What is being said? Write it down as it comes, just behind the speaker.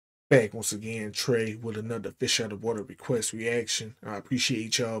Back once again, Trey, with another Fish Out of Water request reaction. I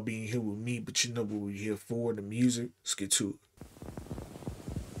appreciate y'all being here with me, but you know what we're here for, the music. Let's get to it.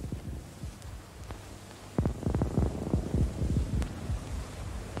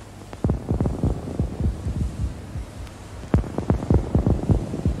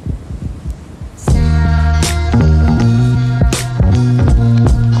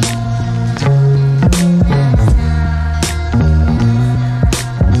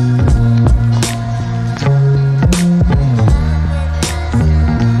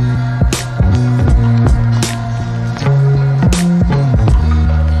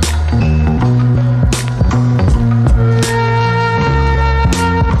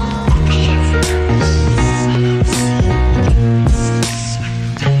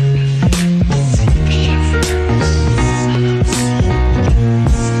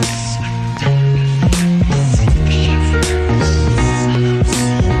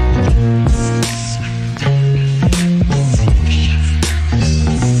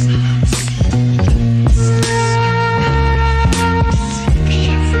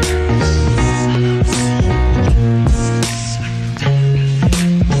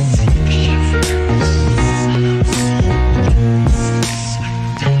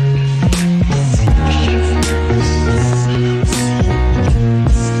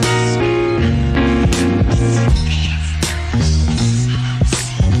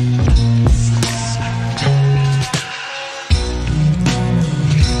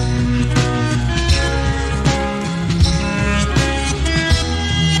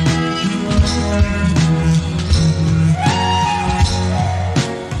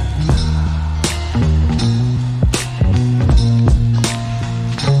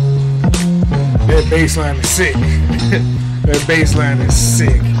 That bass line is sick. That bass line is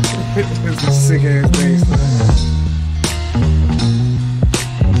sick. It's a sick ass bass line.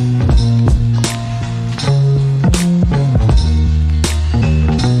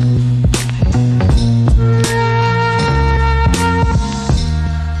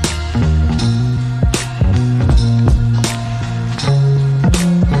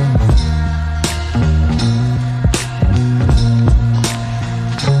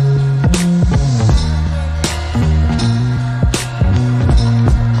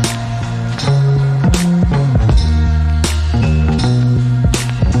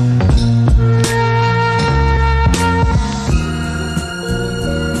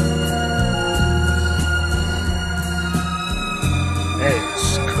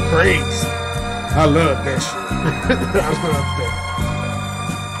 That's crazy. I love that shit. I love that.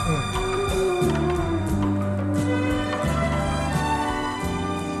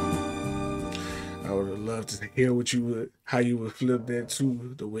 I would have loved to hear how you would flip that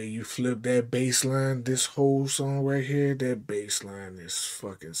too. The way you flip that bass line, this whole song right here, that bass line is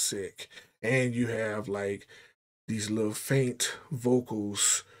fucking sick. And you have like these little faint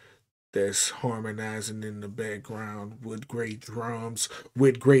vocals that's harmonizing in the background with great drums,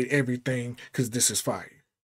 with great everything, because this is fire.